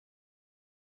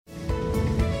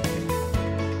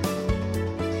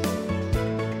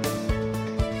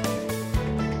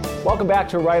Welcome back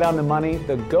to Right on the Money,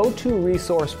 the go-to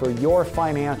resource for your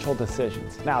financial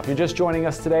decisions. Now, if you're just joining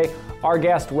us today, our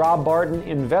guest, Rob Barton,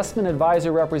 investment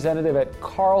advisor representative at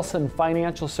Carlson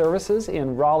Financial Services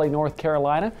in Raleigh, North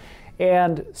Carolina.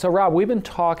 And so, Rob, we've been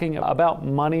talking about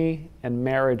money and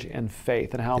marriage and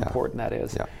faith and how important that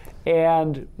is. Yeah.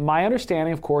 And my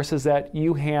understanding, of course, is that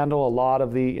you handle a lot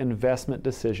of the investment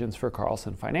decisions for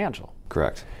Carlson Financial.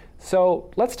 Correct. So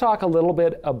let's talk a little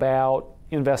bit about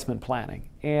investment planning.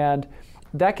 And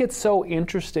that gets so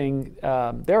interesting.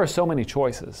 There are so many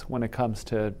choices when it comes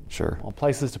to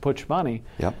places to put your money.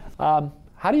 Yep.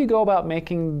 How do you go about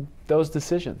making those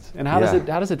decisions? And how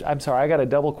does it, I'm sorry, I got a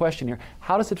double question here.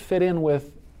 How does it fit in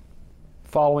with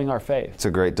following our faith? It's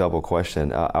a great double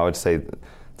question. I would say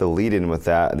the lead in with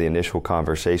that, the initial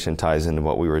conversation ties into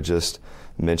what we were just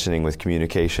mentioning with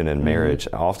communication and marriage.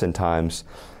 Oftentimes,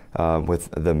 with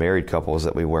the married couples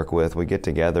that we work with, we get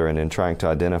together and in trying to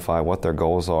identify what their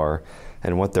goals are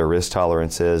and what their risk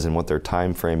tolerance is and what their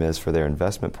time frame is for their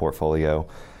investment portfolio,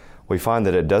 we find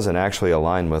that it doesn't actually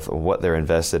align with what they're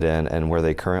invested in and where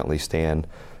they currently stand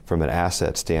from an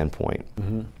asset standpoint.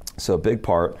 So a big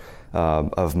part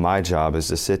of my job is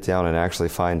to sit down and actually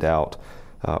find out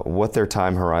what their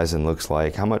time horizon looks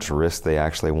like, how much risk they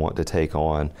actually want to take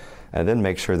on, and then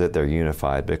make sure that they're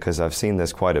unified, because I've seen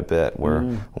this quite a bit where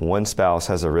one spouse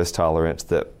has a risk tolerance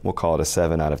that we'll call it a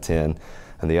 7 out of 10,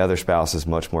 and the other spouse is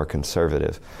much more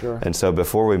conservative. And so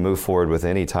before we move forward with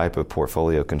any type of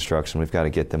portfolio construction, we've got to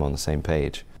get them on the same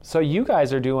page. So you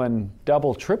guys are doing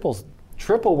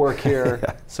triple work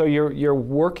here. So you're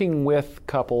working with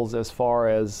couples as far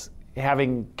as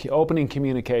having opening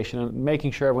communication and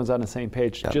making sure everyone's on the same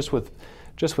page, just with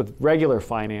regular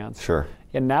finance.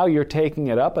 And now you're taking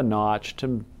it up a notch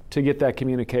to get that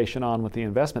communication on with the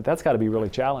investment. That's got to be really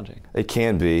challenging. It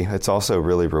can be. It's also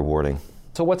really rewarding.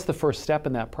 So what's the first step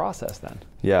in that process then?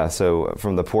 Yeah, so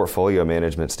from the portfolio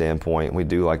management standpoint, we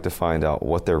do like to find out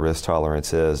what their risk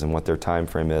tolerance is and what their time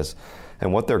frame is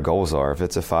and what their goals are, if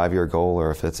it's a 5-year goal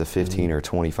or if it's a 15 or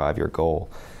 25-year goal.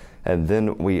 And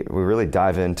then we really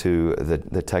dive into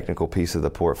the technical piece of the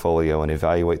portfolio and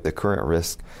evaluate the current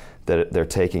risk that they're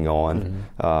taking on.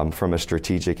 From a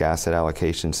strategic asset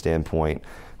allocation standpoint,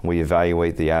 we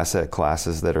evaluate the asset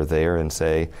classes that are there and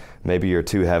say, maybe you're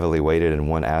too heavily weighted in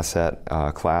one asset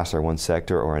class or one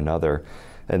sector or another,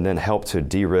 and then help to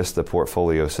de-risk the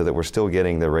portfolio so that we're still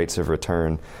getting the rates of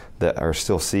return that are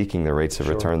still seeking the rates of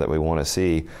return that we want to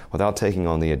see without taking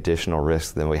on the additional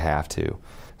risk that we have to.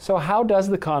 So how does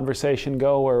the conversation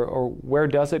go, or where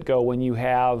does it go when you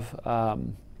have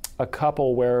a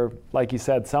couple where, like you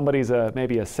said, somebody's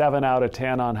maybe a 7 out of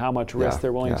 10 on how much risk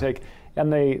they're willing to take,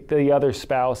 and the other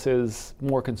spouse is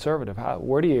more conservative?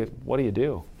 What do you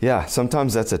do? Yeah,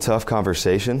 sometimes that's a tough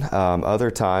conversation. Other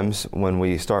times when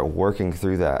we start working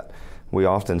through that, we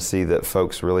often see that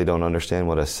folks really don't understand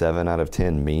what a 7 out of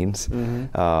 10 means.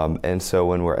 And so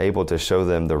when we're able to show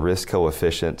them the risk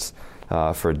coefficients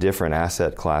for different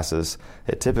asset classes,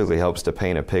 it typically helps to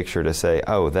paint a picture to say,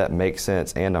 oh, that makes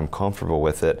sense and I'm comfortable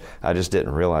with it. I just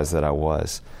didn't realize that I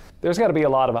was. There's got to be a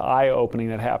lot of eye-opening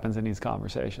that happens in these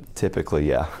conversations. Typically,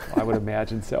 yeah. I would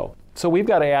imagine so. So we've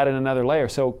got to add in another layer.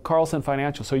 So Carlson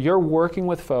Financial, so you're working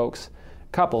with folks,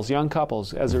 couples, young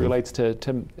couples, as it relates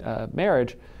to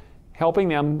marriage, helping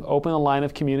them open a line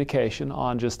of communication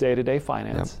on just day-to-day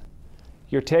finance.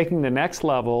 You're taking the next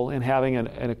level and having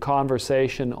a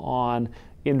conversation on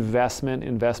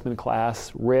investment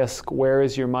class, risk, where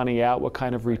is your money at, what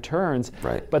kind of returns.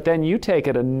 But then you take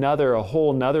it a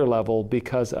whole nother level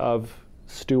because of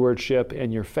stewardship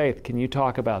and your faith. Can you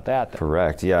talk about that?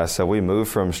 Correct, yeah. So we move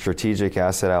from strategic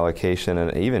asset allocation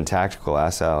and even tactical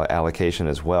asset allocation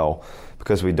as well,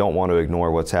 because we don't want to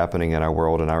ignore what's happening in our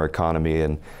world and our economy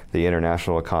and the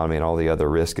international economy and all the other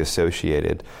risk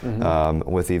associated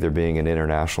with either being in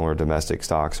international or domestic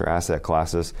stocks or asset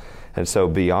classes. And so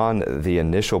beyond the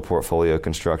initial portfolio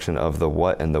construction of the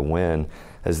what and the when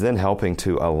is then helping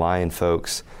to align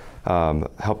folks,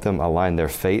 help them align their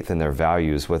faith and their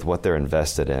values with what they're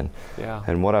invested in.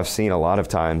 And what I've seen a lot of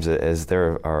times is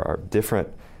there are different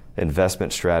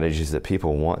investment strategies that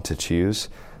people want to choose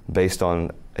based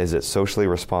on, is it socially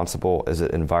responsible, is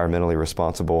it environmentally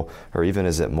responsible, or even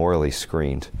is it morally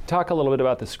screened? Talk a little bit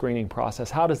about the screening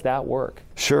process. How does that work?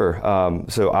 Sure.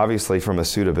 So obviously from a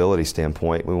suitability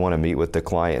standpoint, we want to meet with the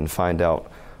client and find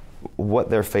out what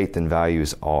their faith and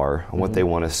values are, and what they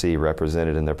want to see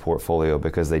represented in their portfolio,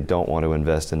 because they don't want to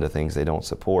invest into things they don't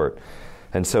support.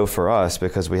 And so for us,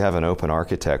 because we have an open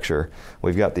architecture,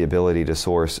 we've got the ability to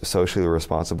source socially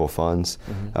responsible funds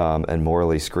and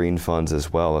morally screened funds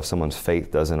as well. If someone's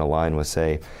faith doesn't align with,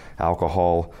 say,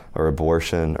 alcohol or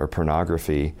abortion or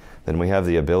pornography, then we have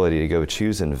the ability to go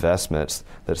choose investments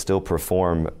that still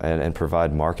perform and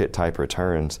provide market type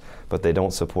returns, but they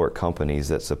don't support companies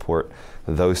that support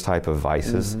those type of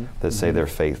vices that say their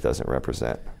faith doesn't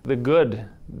represent. The good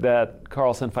that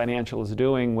Carlson Financial is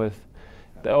doing with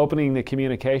opening the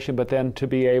communication, but then to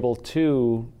be able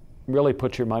to really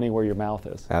put your money where your mouth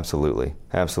is. Absolutely,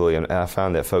 absolutely. And I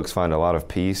found that folks find a lot of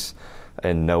peace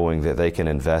in knowing that they can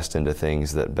invest into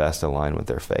things that best align with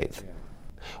their faith.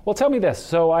 Well, tell me this.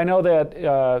 So I know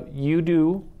that you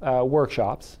do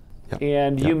workshops,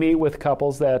 and you meet with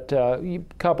couples that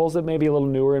may be a little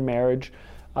newer in marriage.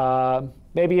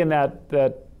 Maybe in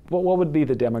that what would be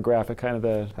the demographic, kind of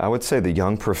the? I would say the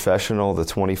young professional, the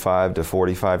 25 to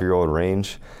 45-year-old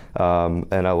range.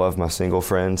 And I love my single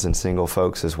friends and single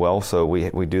folks as well, so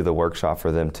we do the workshop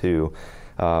for them too.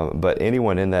 But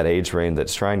anyone in that age range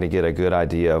that's trying to get a good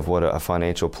idea of what a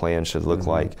financial plan should look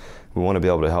like, we want to be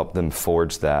able to help them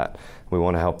forge that. We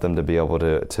want to help them to be able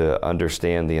to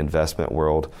understand the investment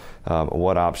world,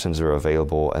 what options are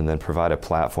available, and then provide a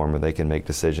platform where they can make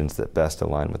decisions that best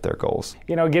align with their goals.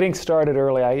 You know, getting started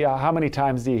early, how many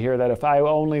times do you hear that? If I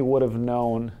only would have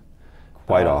known.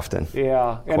 Quite often.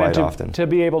 Yeah, and quite then often. To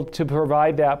be able to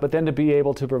provide that, but then to be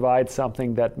able to provide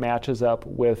something that matches up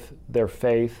with their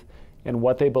faith and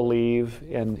what they believe,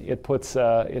 and it puts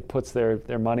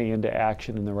their money into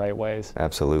action in the right ways.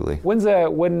 Absolutely.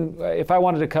 If I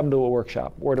wanted to come to a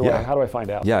workshop, how do I find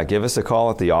out? Yeah, give us a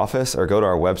call at the office or go to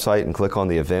our website and click on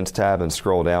the events tab and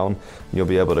scroll down. You'll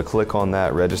be able to click on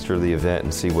that, register the event,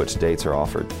 and see which dates are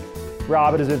offered.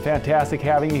 Rob, it has been fantastic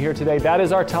having you here today. That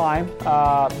is our time.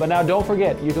 But now don't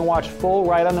forget, you can watch full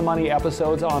Right on the Money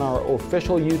episodes on our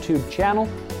official YouTube channel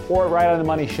or at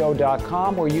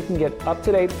rightonthemoneyshow.com, where you can get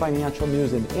up-to-date financial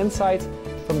news and insights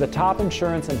from the top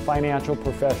insurance and financial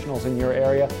professionals in your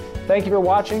area. Thank you for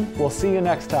watching. We'll see you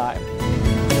next time.